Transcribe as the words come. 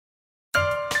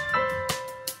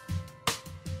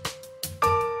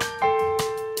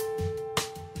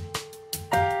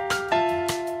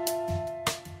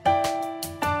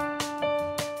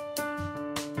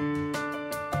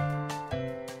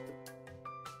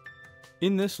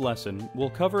In this lesson,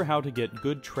 we'll cover how to get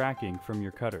good tracking from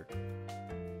your cutter.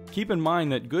 Keep in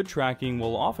mind that good tracking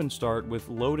will often start with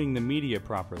loading the media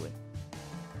properly.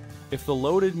 If the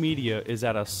loaded media is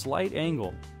at a slight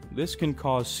angle, this can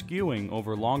cause skewing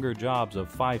over longer jobs of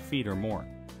 5 feet or more.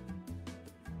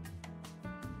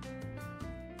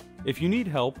 If you need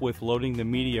help with loading the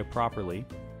media properly,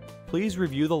 please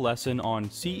review the lesson on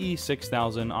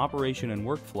CE6000 operation and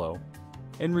workflow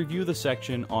and review the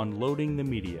section on loading the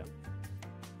media.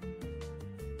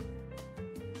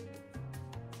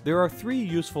 There are 3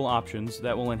 useful options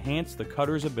that will enhance the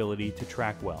cutter's ability to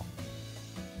track well.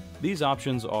 These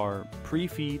options are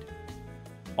pre-feed,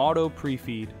 auto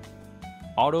pre-feed,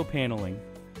 auto paneling,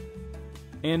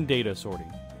 and data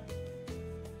sorting.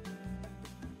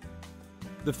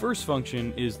 The first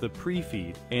function is the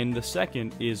pre-feed, and the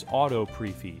second is auto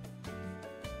pre-feed.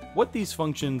 What these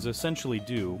functions essentially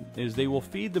do is they will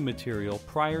feed the material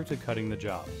prior to cutting the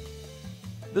job.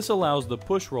 This allows the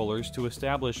push rollers to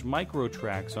establish micro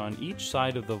tracks on each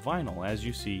side of the vinyl, as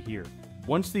you see here.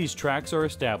 Once these tracks are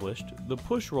established, the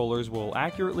push rollers will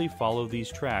accurately follow these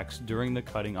tracks during the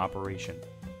cutting operation.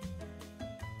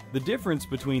 The difference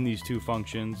between these 2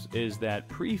 functions is that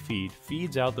pre-feed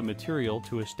feeds out the material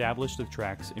to establish the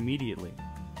tracks immediately,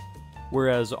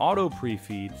 whereas auto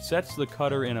pre-feed sets the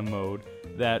cutter in a mode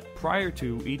that, prior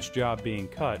to each job being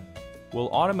cut, will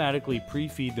automatically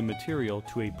pre-feed the material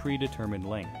to a predetermined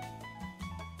length.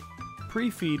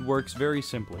 Pre-feed works very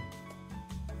simply.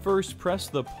 First, press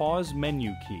the pause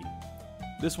menu key.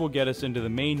 This will get us into the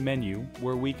main menu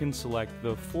where we can select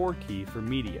the 4 key for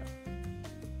media.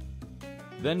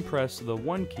 Then press the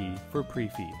 1 key for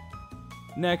pre-feed.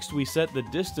 Next, we set the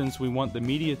distance we want the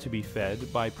media to be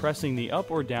fed by pressing the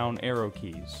up or down arrow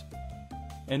keys.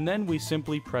 And then we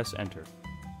simply press enter.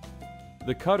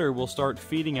 The cutter will start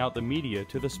feeding out the media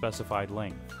to the specified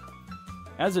length.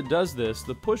 As it does this,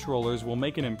 the push rollers will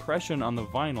make an impression on the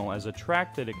vinyl as a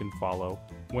track that it can follow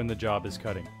when the job is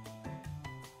cutting.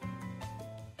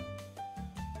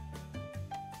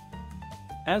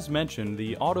 As mentioned,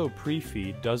 the auto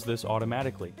pre-feed does this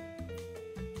automatically.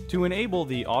 To enable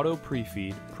the auto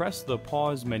pre-feed, press the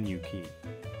pause menu key.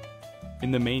 In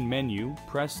the main menu,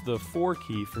 press the 4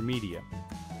 key for media.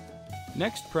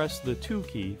 Next, press the 2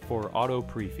 key for auto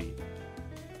pre-feed.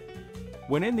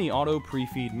 When in the auto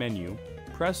pre-feed menu,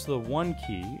 press the 1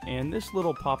 key and this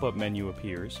little pop-up menu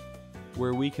appears,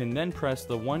 where we can then press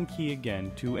the 1 key again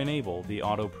to enable the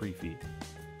auto pre-feed.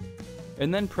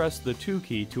 And then press the 2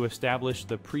 key to establish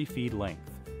the pre-feed length.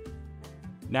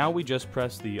 Now we just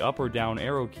press the up or down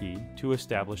arrow key to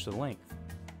establish the length.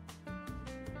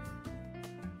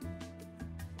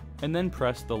 And then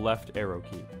press the left arrow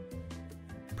key.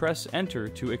 Press enter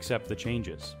to accept the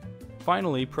changes.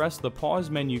 Finally, press the pause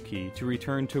menu key to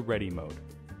return to ready mode.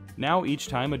 Now each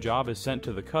time a job is sent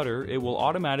to the cutter, it will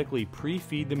automatically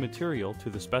pre-feed the material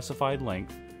to the specified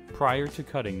length prior to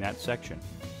cutting that section.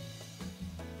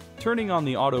 Turning on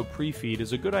the auto pre-feed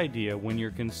is a good idea when you're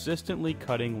consistently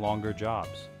cutting longer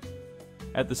jobs.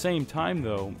 At the same time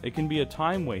though, it can be a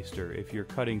time waster if you're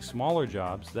cutting smaller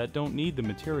jobs that don't need the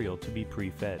material to be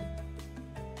pre-fed.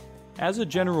 As a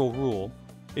general rule,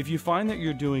 if you find that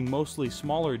you're doing mostly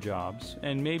smaller jobs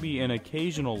and maybe an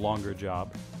occasional longer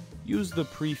job, use the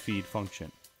pre-feed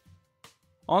function.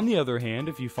 On the other hand,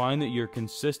 if you find that you're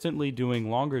consistently doing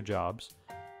longer jobs,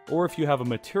 or if you have a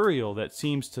material that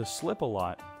seems to slip a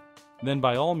lot, then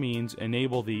by all means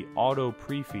enable the auto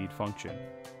pre-feed function.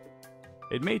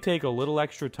 It may take a little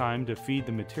extra time to feed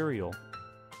the material,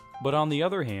 but on the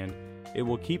other hand, it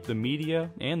will keep the media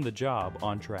and the job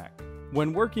on track.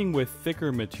 When working with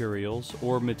thicker materials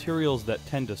or materials that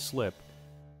tend to slip,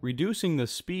 reducing the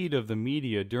speed of the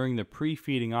media during the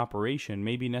pre-feeding operation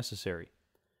may be necessary.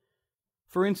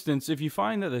 For instance, if you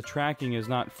find that the tracking is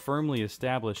not firmly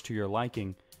established to your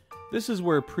liking, this is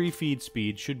where pre-feed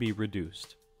speed should be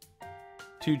reduced.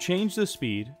 To change the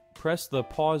speed, press the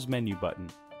pause menu button.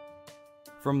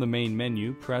 From the main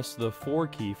menu, press the 4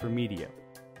 key for media.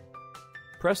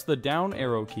 Press the down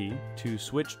arrow key to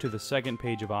switch to the second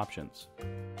page of options.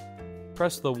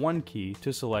 Press the 1 key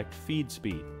to select feed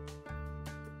speed.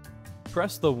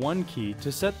 Press the 1 key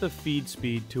to set the feed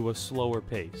speed to a slower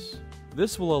pace.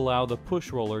 This will allow the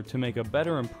push roller to make a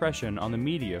better impression on the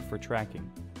media for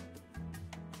tracking.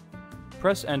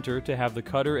 Press enter to have the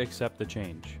cutter accept the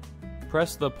change.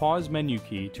 Press the pause menu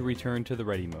key to return to the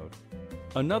ready mode.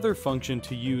 Another function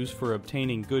to use for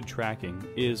obtaining good tracking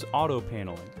is auto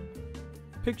paneling.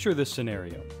 Picture this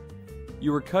scenario.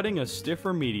 You are cutting a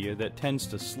stiffer media that tends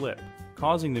to slip,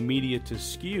 causing the media to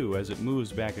skew as it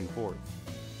moves back and forth.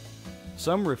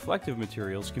 Some reflective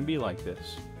materials can be like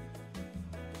this.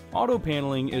 Auto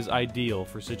paneling is ideal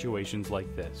for situations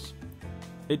like this.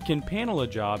 It can panel a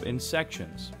job in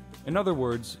sections. In other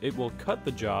words, it will cut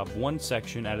the job one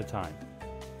section at a time.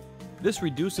 This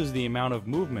reduces the amount of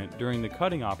movement during the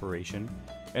cutting operation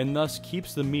and thus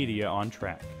keeps the media on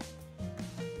track.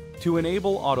 To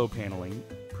enable auto paneling,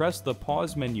 press the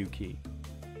pause menu key.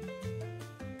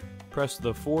 Press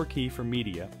the 4 key for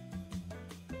media.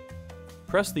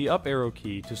 Press the up arrow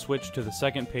key to switch to the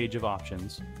second page of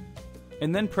options,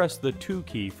 and then press the 2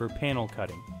 key for panel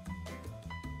cutting.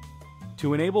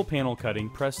 To enable panel cutting,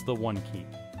 press the 1 key.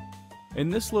 In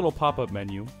this little pop-up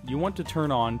menu, you want to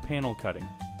turn on panel cutting,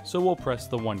 so we'll press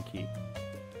the 1 key,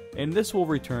 and this will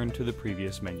return to the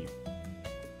previous menu.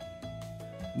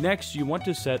 Next, you want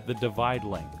to set the divide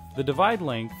length. The divide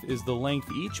length is the length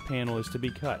each panel is to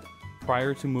be cut,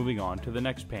 prior to moving on to the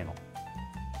next panel.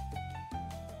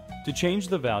 To change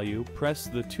the value, press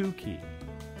the 2 key,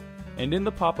 and in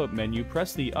the pop-up menu,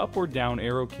 press the up or down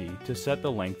arrow key to set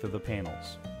the length of the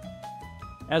panels.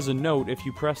 As a note, if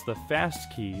you press the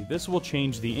fast key, this will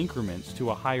change the increments to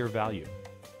a higher value.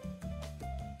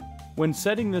 When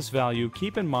setting this value,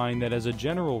 keep in mind that as a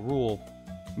general rule,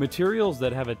 materials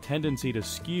that have a tendency to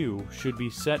skew should be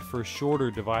set for shorter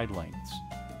divide lengths.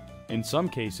 In some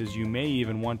cases, you may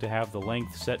even want to have the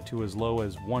length set to as low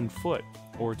as 1 foot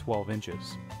or 12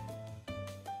 inches.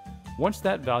 Once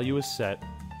that value is set,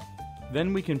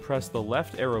 then we can press the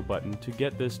left arrow button to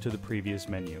get this to the previous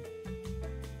menu,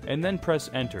 and then press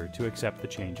Enter to accept the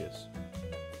changes.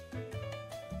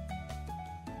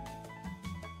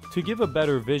 To give a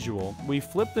better visual, we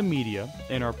flip the media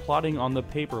and are plotting on the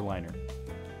paper liner.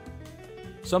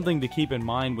 Something to keep in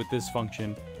mind with this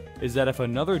function is that if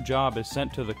another job is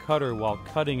sent to the cutter while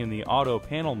cutting in the auto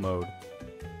panel mode,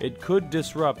 it could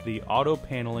disrupt the auto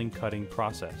paneling cutting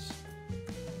process.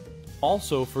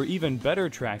 Also, for even better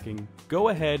tracking, go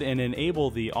ahead and enable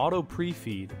the auto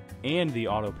pre-feed and the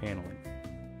auto paneling.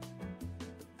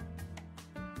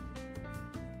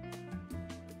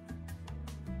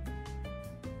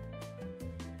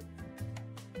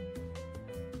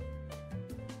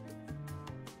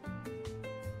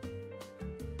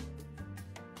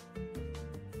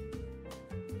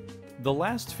 The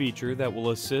last feature that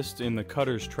will assist in the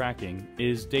cutter's tracking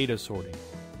is data sorting.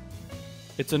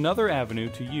 It's another avenue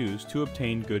to use to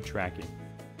obtain good tracking.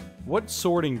 What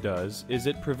sorting does is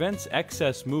it prevents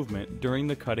excess movement during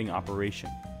the cutting operation.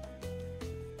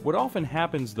 What often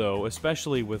happens though,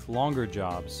 especially with longer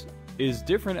jobs, is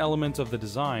different elements of the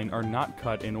design are not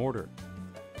cut in order.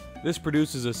 This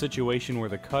produces a situation where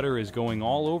the cutter is going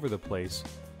all over the place,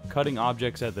 cutting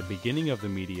objects at the beginning of the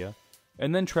media,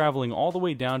 and then traveling all the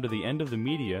way down to the end of the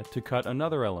media to cut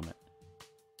another element.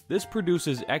 This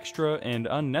produces extra and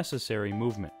unnecessary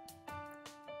movement.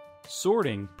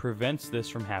 Sorting prevents this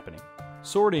from happening.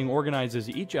 Sorting organizes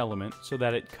each element so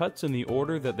that it cuts in the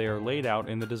order that they are laid out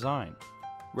in the design,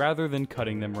 rather than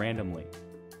cutting them randomly.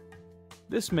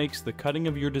 This makes the cutting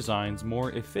of your designs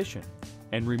more efficient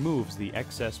and removes the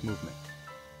excess movement.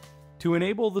 To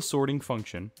enable the sorting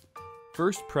function,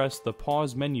 first press the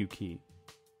pause menu key.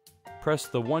 Press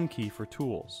the 1 key for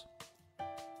tools.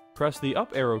 Press the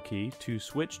up arrow key to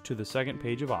switch to the second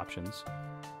page of options,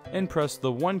 and press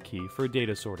the 1 key for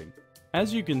data sorting.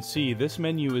 As you can see, this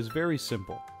menu is very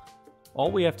simple.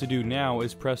 All we have to do now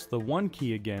is press the 1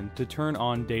 key again to turn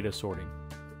on data sorting,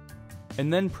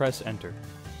 and then press Enter.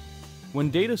 When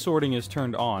data sorting is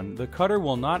turned on, the cutter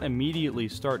will not immediately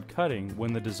start cutting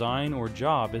when the design or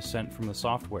job is sent from the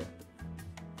software.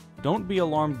 Don't be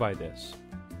alarmed by this.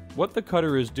 What the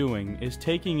cutter is doing is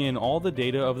taking in all the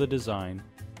data of the design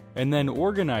and then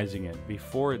organizing it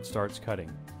before it starts cutting.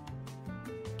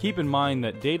 Keep in mind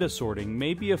that data sorting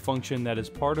may be a function that is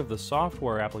part of the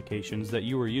software applications that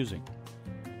you are using,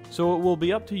 so it will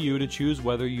be up to you to choose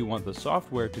whether you want the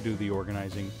software to do the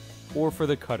organizing or for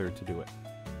the cutter to do it.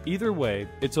 Either way,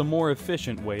 it's a more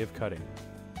efficient way of cutting.